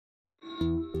In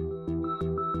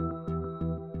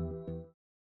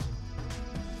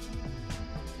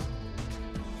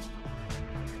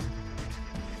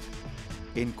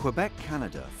Quebec,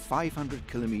 Canada, 500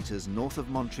 kilometers north of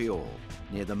Montreal,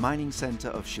 near the mining center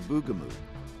of Chibougamau,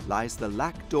 lies the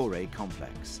Lac Dore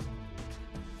complex.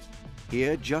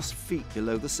 Here, just feet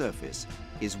below the surface,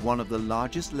 is one of the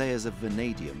largest layers of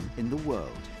vanadium in the world.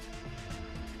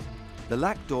 The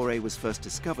Lac Dore was first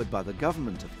discovered by the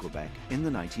government of Quebec in the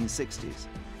 1960s.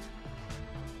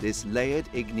 This layered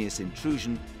igneous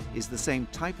intrusion is the same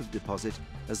type of deposit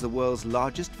as the world's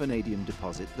largest vanadium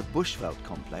deposit, the Bushveld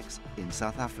complex in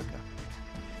South Africa.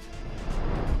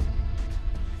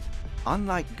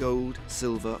 Unlike gold,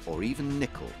 silver, or even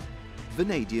nickel,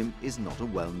 vanadium is not a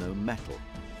well-known metal.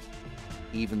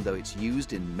 Even though it's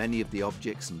used in many of the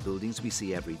objects and buildings we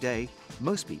see every day,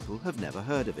 most people have never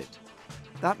heard of it.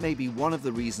 That may be one of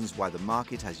the reasons why the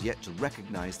market has yet to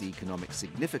recognize the economic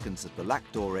significance of the Lac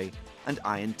Dore and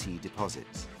INT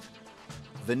deposits.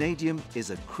 Vanadium is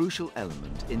a crucial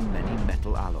element in many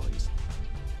metal alloys.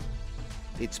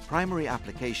 Its primary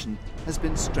application has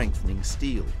been strengthening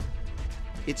steel.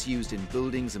 It's used in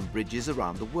buildings and bridges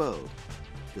around the world,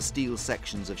 the steel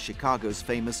sections of Chicago's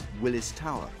famous Willis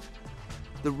Tower,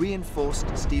 the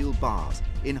reinforced steel bars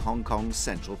in Hong Kong's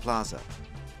Central Plaza,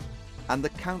 and the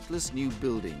countless new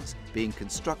buildings being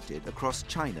constructed across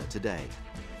China today.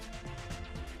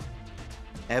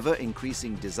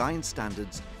 Ever-increasing design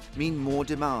standards mean more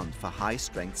demand for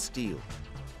high-strength steel.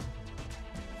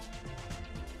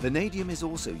 Vanadium is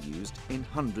also used in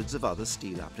hundreds of other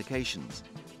steel applications.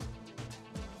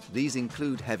 These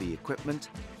include heavy equipment,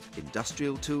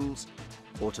 industrial tools,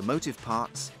 automotive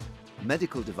parts,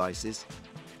 medical devices,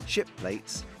 ship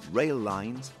plates, rail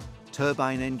lines,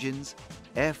 turbine engines,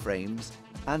 airframes,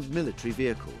 and military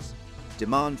vehicles.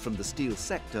 Demand from the steel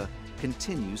sector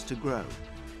continues to grow.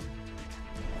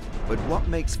 But what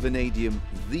makes vanadium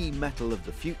the metal of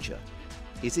the future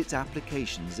is its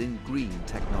applications in green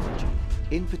technology.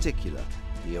 In particular,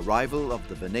 the arrival of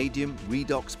the Vanadium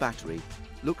Redox battery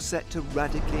looks set to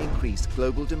radically increase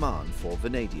global demand for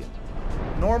vanadium.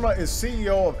 Norma is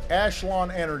CEO of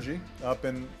Ashlon Energy up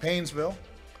in Paynesville,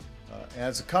 and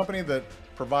it's a company that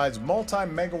provides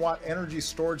multi-megawatt energy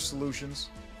storage solutions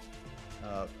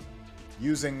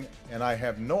using, and I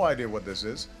have no idea what this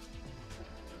is,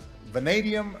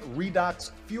 Vanadium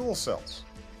Redox fuel cells.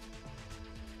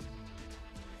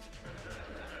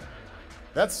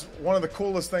 That's one of the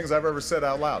coolest things I've ever said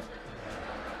out loud.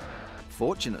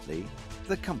 Fortunately,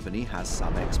 the company has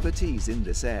some expertise in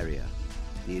this area.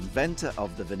 The inventor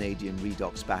of the Vanadium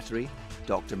Redox battery,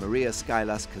 Dr. Maria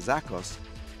Skylas-Kazakos,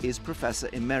 is Professor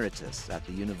Emeritus at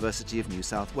the University of New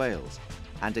South Wales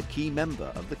and a key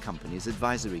member of the company's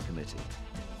advisory committee.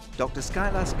 Dr.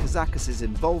 Skylas-Kazakos'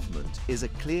 involvement is a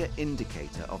clear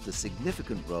indicator of the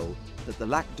significant role that the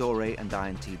Lac Dore and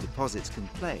INT deposits can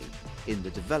play in the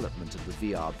development of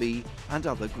the VRB and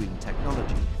other green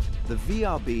technology. The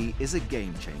VRB is a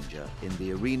game changer in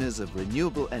the arenas of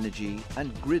renewable energy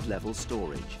and grid-level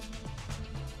storage.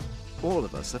 All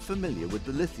of us are familiar with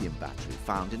the lithium battery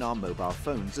found in our mobile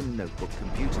phones and notebook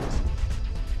computers.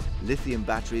 Lithium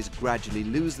batteries gradually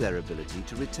lose their ability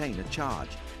to retain a charge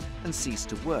and cease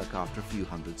to work after a few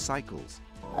hundred cycles.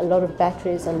 A lot of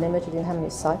batteries are limited in how many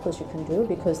cycles you can do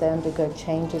because they undergo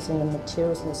changes in the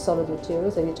materials, in the solid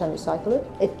materials. Every time you cycle it,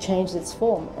 it changes its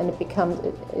form and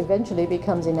it eventually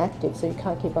becomes inactive, so you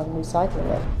can't keep on recycling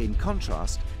it. In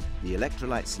contrast, the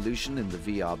electrolyte solution in the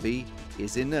VRB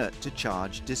is inert to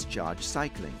charge-discharge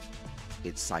cycling.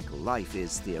 Its cycle life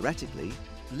is, theoretically,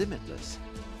 limitless,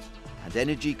 and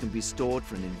energy can be stored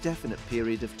for an indefinite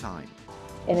period of time.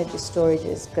 Energy storage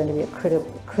is going to be a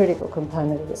critical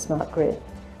component of the smart grid,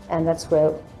 and that's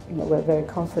where we're very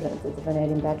confident that the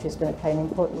vanadium battery is going to play an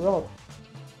important role.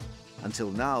 Until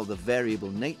now, the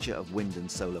variable nature of wind and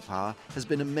solar power has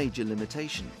been a major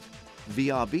limitation.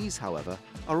 VRBs, however,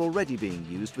 are already being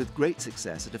used with great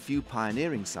success at a few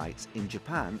pioneering sites in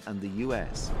Japan and the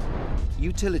US.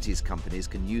 Utilities companies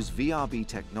can use VRB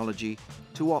technology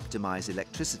to optimize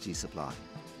electricity supply.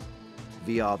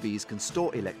 VRBs can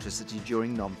store electricity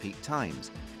during non-peak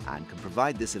times and can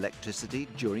provide this electricity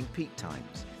during peak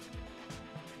times.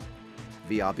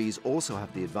 VRBs also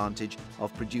have the advantage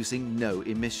of producing no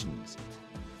emissions.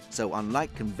 So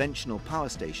unlike conventional power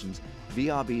stations,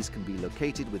 VRBs can be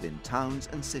located within towns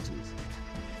and cities.